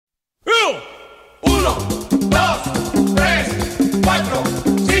1, 2, 3, 4, 5,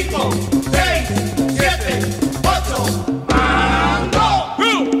 6, 7, 8, ¡Mambo!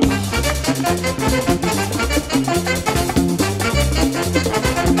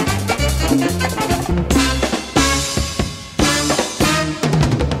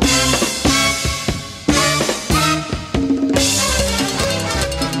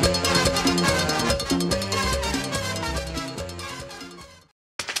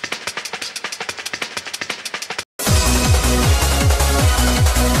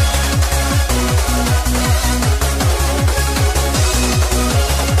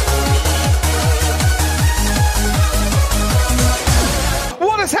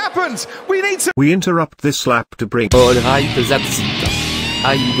 We interrupt this lap to bring. Alright, that's it.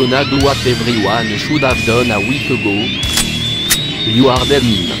 I'm gonna do what everyone should have done a week ago. You are dead.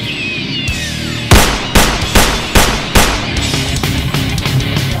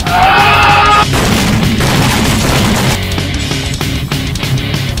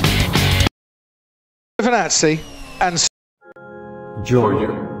 Nazi and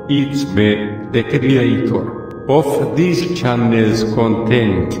Georgia, it's me, the creator of this channel's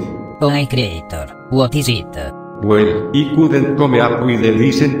content. By creator, what is it? Well, I couldn't come up with a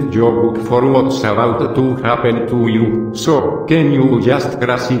decent joke for what's about to happen to you, so can you just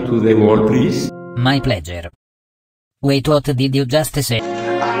crash into the wall, please? My pleasure. Wait, what did you just say?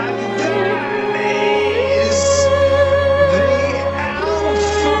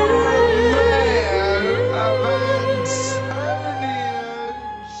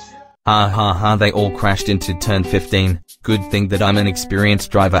 They all crashed into turn 15, good thing that I'm an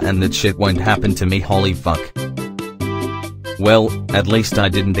experienced driver and that shit won't happen to me, holy fuck. Well, at least I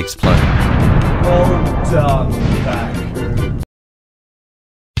didn't explode. Well done, Baku.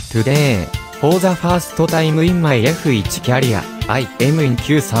 Today, for the first time in my F1 career, I am in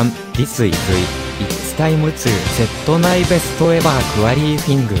Q3, this is it's time to set my best ever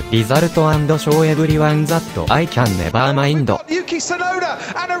qualifying result and show everyone that I can never mind. Yuki Tsunoda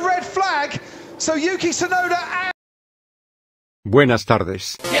and a red flag. So Yuki Tsunoda and... Buenas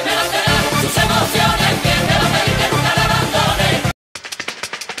tardes.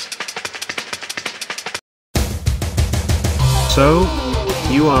 So,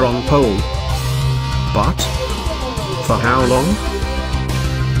 you are on pole. But? For how long?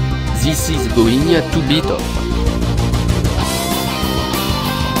 This is going to be tough.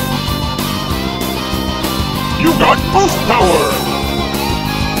 You got boost power!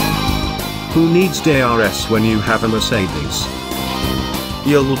 Who needs DRS when you have a Mercedes?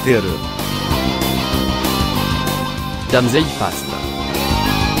 You'll get it. Damn fast.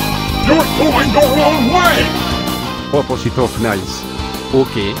 You're going the wrong way! Opposite of nice.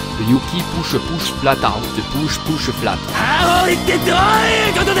 Okay, Yuki push flat out, push flat.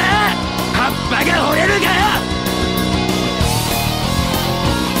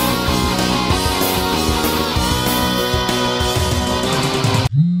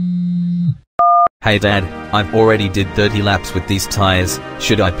 Hey Dad, I've already did 30 laps with these tires,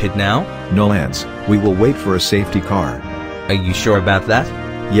 should I pit now? No Lance, we will wait for a safety car. Are you sure about that?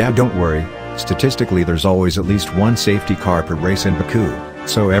 Yeah, don't worry. Statistically there's always at least one safety car per race in Baku,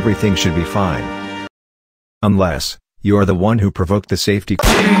 so everything should be fine. Unless, you are the one who provoked the safety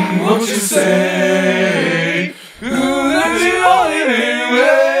car. What you say?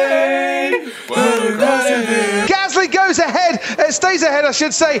 Gasly goes ahead, stays ahead I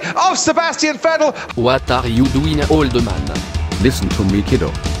should say, of Sebastian Vettel. What are you doing, old man? Listen to me,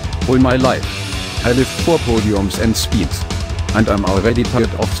 kiddo. All my life, I lived 4 podiums and speeds. And I'm already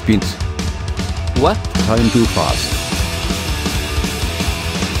tired of speeds. What? Time too fast.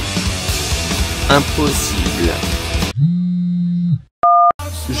 Impossible.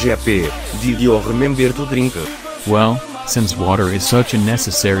 JP, did you remember to drink? Well, since water is such a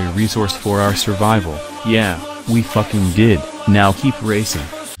necessary resource for our survival, yeah, we fucking did. Now keep racing.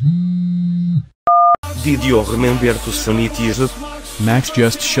 Did you remember to sanitize? Max,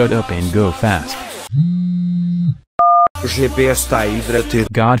 just shut up and go fast. JP está hydrated.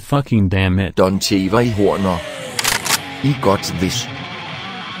 God fucking damn it. Don't chiva I horna. I got this.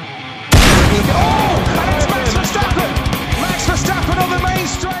 Max Verstappen on the main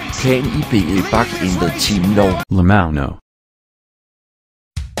straight. Can I be back in the team now? Lamau no.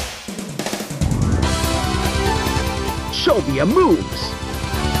 Show me your moves.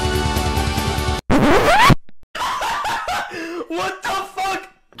 What the fuck?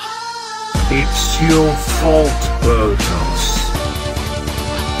 It's your fault, Bottas.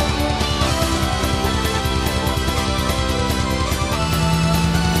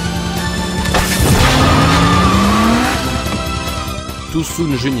 Too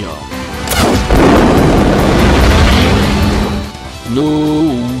soon, Junior.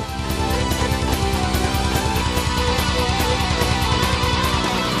 No.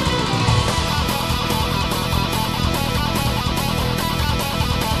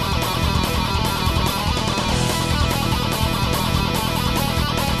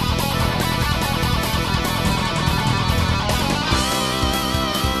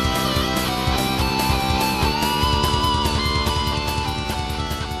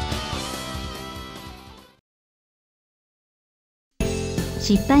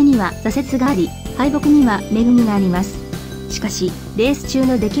失敗には挫折があり、敗北には恵みがあります。しかし、レース中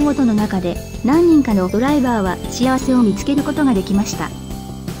の出来事の中で、何人かのドライバーは幸せを見つけることができました。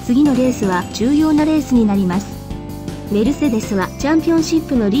次のレースは重要なレースになります。メルセデスはチャンピオンシッ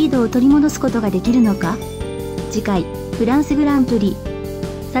プのリードを取り戻すことができるのか？次回、フランスグランプリ。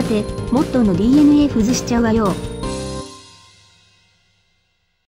さて、モットーの DNA 崩しちゃうわよ。